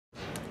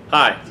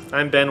Hi,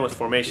 I'm Ben with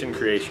Formation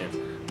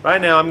Creation. Right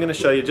now I'm going to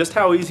show you just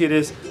how easy it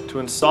is to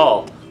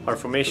install our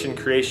Formation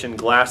Creation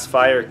glass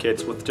fire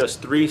kits with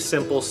just 3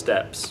 simple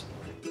steps.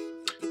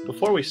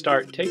 Before we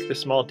start, take the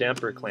small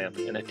damper clamp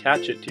and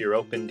attach it to your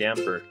open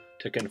damper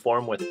to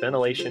conform with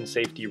ventilation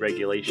safety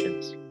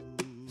regulations.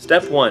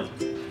 Step 1.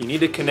 You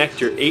need to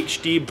connect your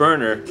HD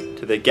burner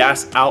to the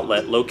gas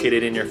outlet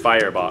located in your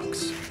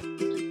firebox.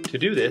 To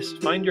do this,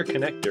 find your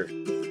connector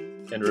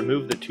and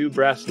remove the 2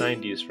 brass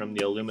 90s from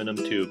the aluminum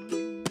tube.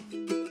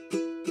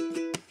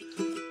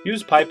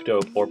 Use pipe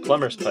dope or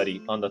plumber's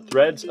putty on the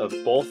threads of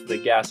both the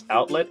gas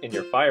outlet in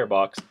your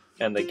firebox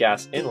and the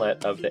gas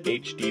inlet of the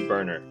HD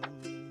burner.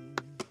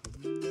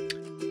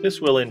 This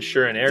will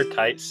ensure an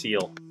airtight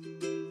seal.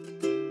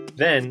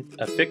 Then,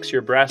 affix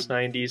your brass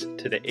 90s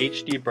to the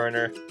HD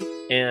burner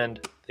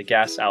and the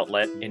gas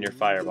outlet in your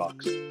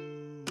firebox.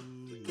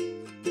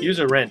 Use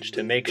a wrench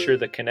to make sure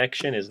the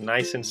connection is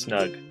nice and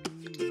snug.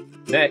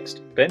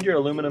 Next, bend your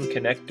aluminum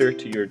connector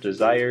to your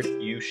desired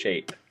U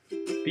shape.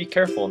 Be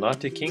careful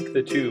not to kink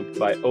the tube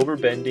by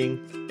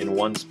overbending in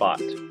one spot.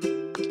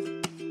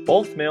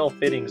 Both male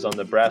fittings on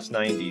the brass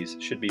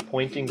 90s should be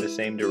pointing the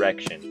same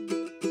direction.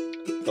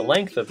 The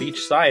length of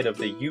each side of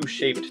the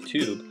U-shaped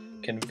tube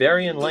can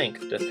vary in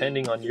length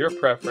depending on your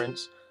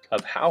preference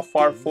of how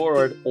far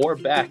forward or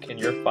back in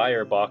your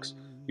firebox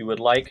you would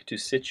like to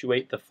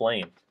situate the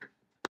flame.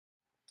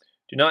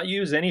 Do not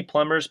use any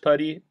plumber's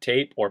putty,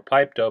 tape, or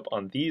pipe dope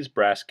on these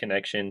brass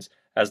connections,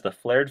 as the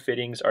flared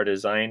fittings are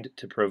designed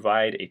to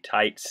provide a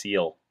tight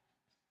seal.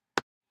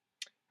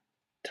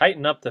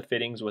 Tighten up the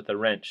fittings with a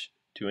wrench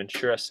to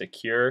ensure a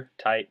secure,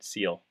 tight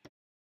seal.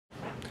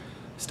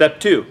 Step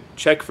 2.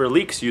 Check for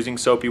leaks using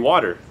soapy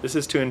water. This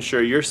is to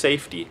ensure your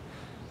safety.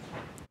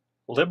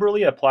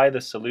 Liberally apply the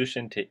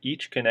solution to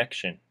each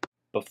connection.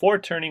 Before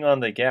turning on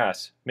the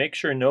gas, make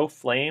sure no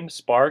flame,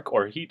 spark,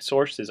 or heat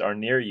sources are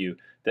near you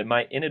that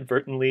might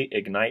inadvertently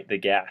ignite the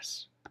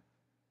gas.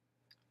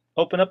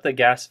 Open up the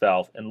gas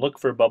valve and look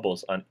for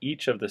bubbles on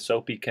each of the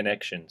soapy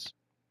connections.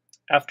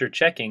 After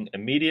checking,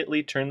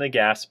 immediately turn the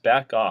gas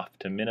back off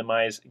to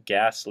minimize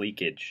gas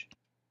leakage.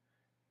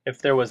 If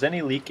there was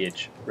any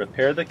leakage,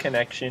 repair the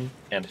connection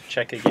and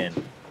check again.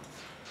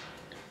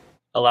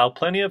 Allow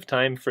plenty of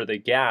time for the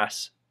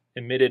gas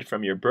emitted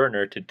from your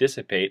burner to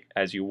dissipate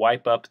as you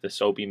wipe up the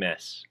soapy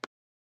mess.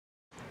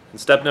 In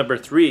step number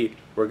 3,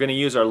 we're going to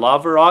use our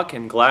lava rock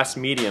and glass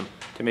medium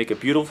to make a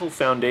beautiful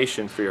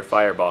foundation for your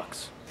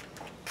firebox.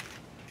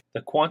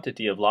 The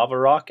quantity of lava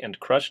rock and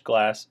crushed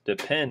glass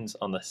depends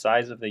on the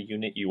size of the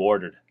unit you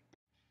ordered.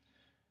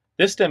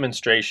 This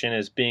demonstration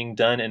is being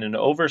done in an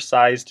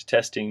oversized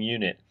testing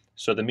unit,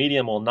 so the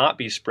medium will not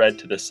be spread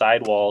to the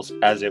side walls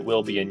as it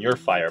will be in your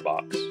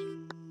firebox.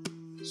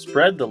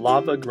 Spread the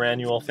lava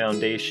granule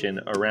foundation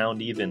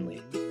around evenly.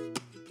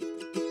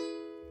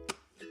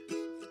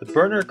 The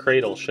burner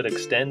cradle should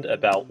extend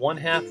about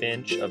 1/2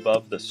 inch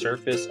above the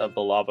surface of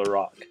the lava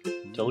rock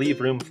to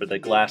leave room for the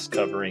glass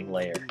covering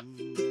layer.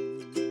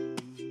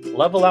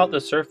 Level out the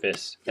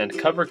surface and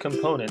cover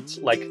components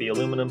like the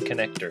aluminum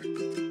connector.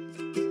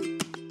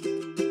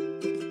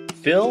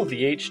 Fill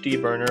the HD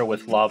burner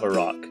with lava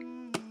rock.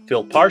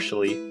 Fill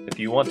partially if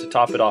you want to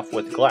top it off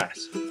with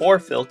glass, or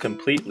fill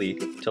completely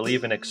to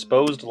leave an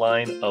exposed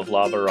line of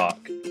lava rock.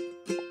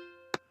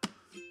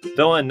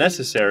 Though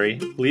unnecessary,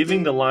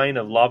 leaving the line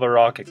of lava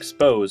rock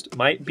exposed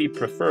might be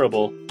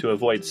preferable to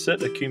avoid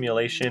soot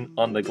accumulation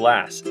on the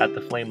glass at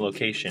the flame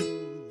location.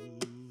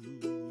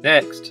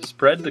 Next,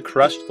 spread the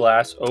crushed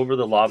glass over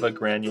the lava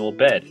granule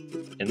bed.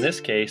 In this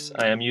case,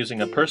 I am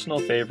using a personal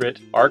favorite,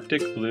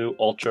 Arctic Blue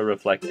Ultra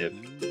Reflective.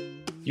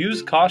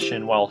 Use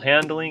caution while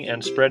handling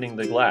and spreading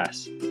the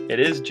glass. It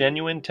is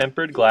genuine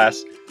tempered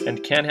glass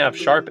and can have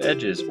sharp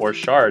edges or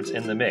shards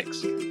in the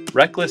mix.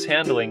 Reckless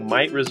handling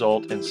might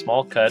result in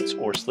small cuts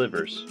or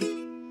slivers.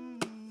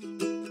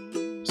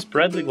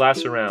 Spread the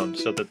glass around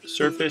so that the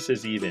surface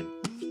is even.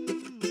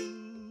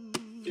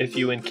 If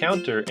you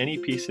encounter any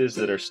pieces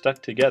that are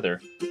stuck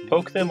together,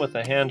 poke them with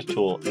a hand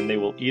tool and they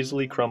will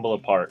easily crumble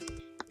apart.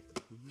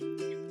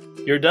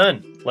 You're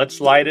done!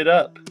 Let's light it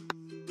up!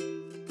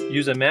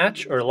 Use a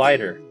match or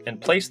lighter and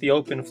place the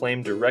open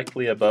flame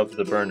directly above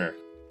the burner.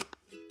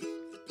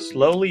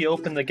 Slowly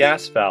open the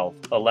gas valve,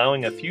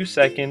 allowing a few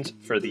seconds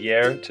for the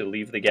air to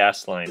leave the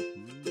gas line.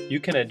 You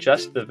can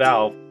adjust the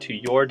valve to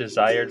your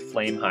desired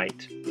flame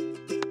height.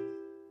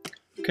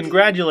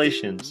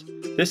 Congratulations!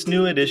 This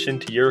new addition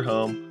to your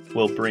home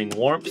will bring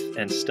warmth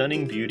and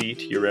stunning beauty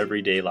to your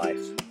everyday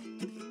life.